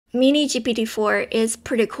MiniGPT4 is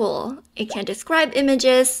pretty cool. It can describe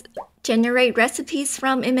images, generate recipes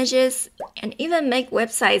from images, and even make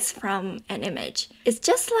websites from an image. It's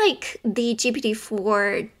just like the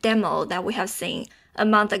GPT-4 demo that we have seen a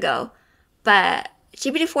month ago, but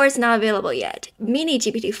GPT-4 is not available yet.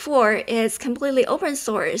 MiniGPT4 is completely open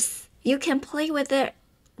source. You can play with it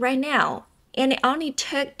right now, and it only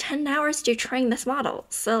took 10 hours to train this model.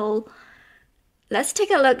 So let's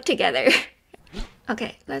take a look together.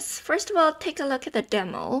 Okay, let's first of all take a look at the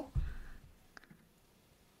demo.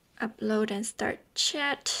 Upload and start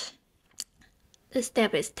chat. This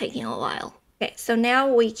step is taking a while. Okay, so now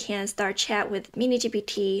we can start chat with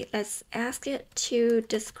MiniGPT. Let's ask it to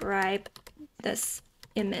describe this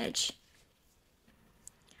image.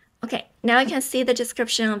 Okay, now you can see the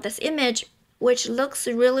description of this image, which looks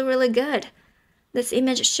really good. This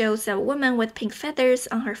image shows a woman with pink feathers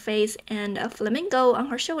on her face and a flamingo on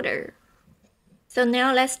her shoulder. So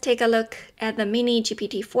now let's take a look at the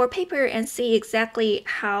MiniGPT4 paper and see exactly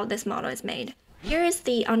how this model is made. Here is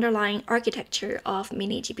the underlying architecture of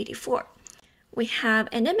MiniGPT4. We have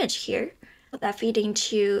an image here that feeds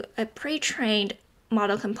into a pre-trained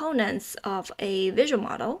model components of a visual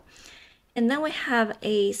model. And then we have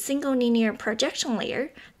a single linear projection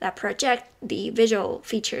layer that projects the visual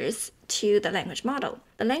features to the language model.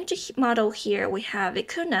 The language model here we have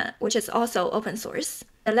Vicuna, which is also open source.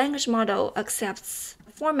 The language model accepts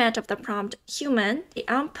the format of the prompt human, the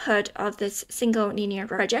output of this single linear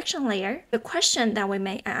projection layer, the question that we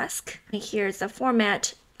may ask. Here's the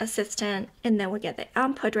format assistant, and then we get the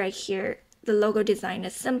output right here. The logo design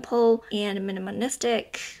is simple and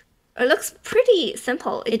minimalistic. It looks pretty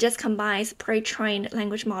simple. It just combines pre-trained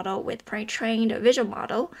language model with pre-trained visual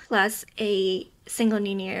model plus a single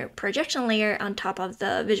linear projection layer on top of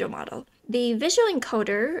the visual model. The visual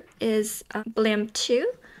encoder is BLIM2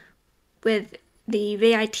 with the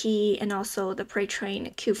VIT and also the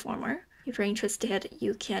pre-trained Q-former. If you're interested,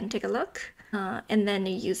 you can take a look. And then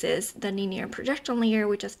it uses the linear projection layer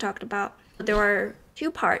we just talked about. There are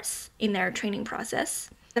two parts in their training process.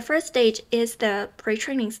 The first stage is the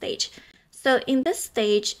pre-training stage. So in this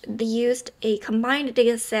stage, they used a combined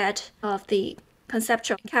data set of the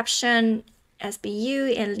conceptual caption,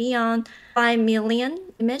 SBU, and Leon 5 million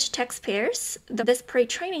image text pairs. This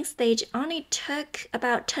pre-training stage only took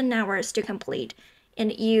about 10 hours to complete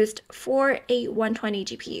and used 4 A120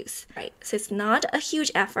 GPUs. Right, so it's not a huge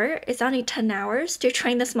effort. It's only 10 hours to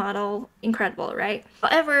train this model. Incredible, right?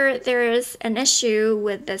 However, there is an issue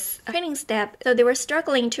with this training step. So they were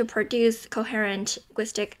struggling to produce coherent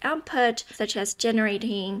linguistic output, such as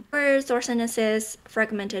generating words or sentences,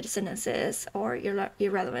 fragmented sentences, or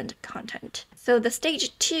irrelevant content. So the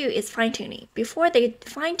stage 2 is fine-tuning. Before they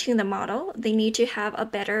fine-tune the model, they need to have a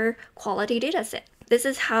better quality dataset. This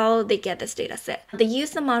is how they get this data set. They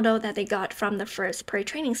use the model that they got from the first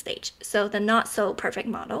pre-training stage, so the not-so-perfect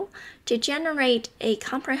model, to generate a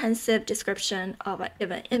comprehensive description of a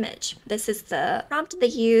given image. This is the prompt they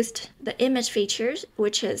used, the image features,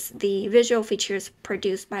 which is the visual features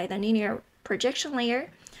produced by the linear projection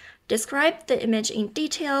layer. Describe the image in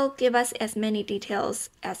detail, give us as many details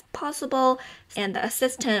as possible, and the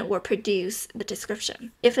assistant will produce the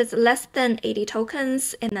description. If it's less than 80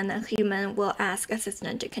 tokens, and then the human will ask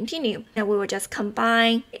assistant to continue, and we will just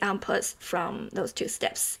combine the outputs from those two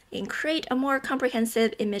steps and create a more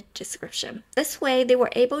comprehensive image description. This way, they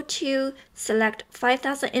were able to select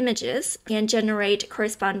 5,000 images and generate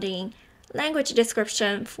corresponding language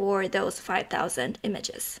description for those 5,000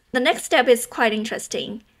 images. The next step is quite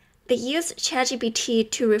interesting. They used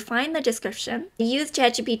ChatGPT to refine the description. They used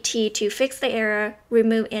ChatGPT to fix the error,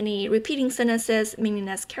 remove any repeating sentences,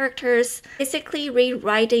 meaningless characters, basically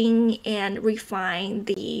rewriting and refine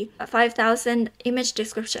the 5,000 image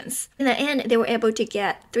descriptions. In the end, they were able to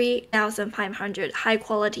get 3,500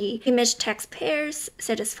 high-quality image text pairs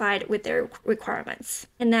satisfied with their requirements.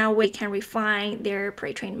 And now we can refine their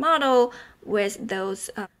pre-trained model with those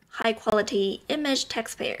high-quality image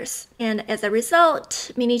text pairs. And as a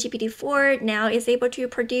result, MiniGPT4 now is able to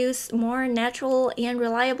produce more natural and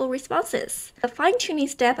reliable responses. The fine-tuning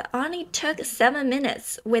step only took 7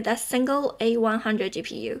 minutes with a single A100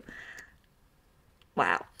 GPU.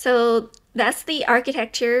 Wow. So that's the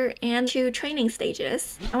architecture and 2 training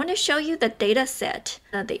stages. I want to show you the data set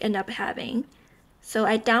that they end up having. So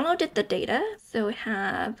I downloaded the data. So we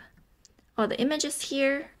have all the images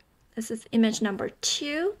here. This is image number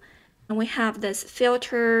 2. And we have this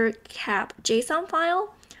filter cap JSON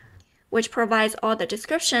file, which provides all the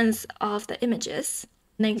descriptions of the images.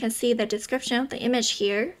 And then you can see the description of the image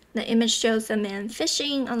here. The image shows a man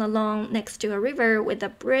fishing on a lawn next to a river with a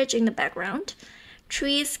bridge in the background.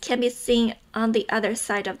 Trees can be seen on the other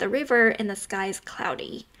side of the river and the sky is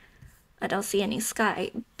cloudy. I don't see any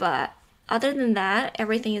sky, but other than that,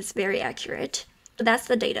 everything is very accurate. That's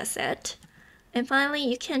the data set. And finally,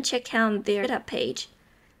 you can check out their GitHub page.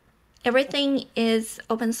 Everything is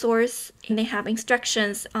open source and they have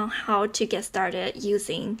instructions on how to get started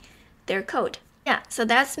using their code. Yeah, so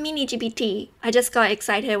that's MiniGPT. I just got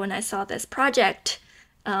excited when I saw this project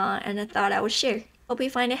and I thought I would share. Hope you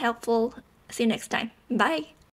find it helpful. See you next time. Bye.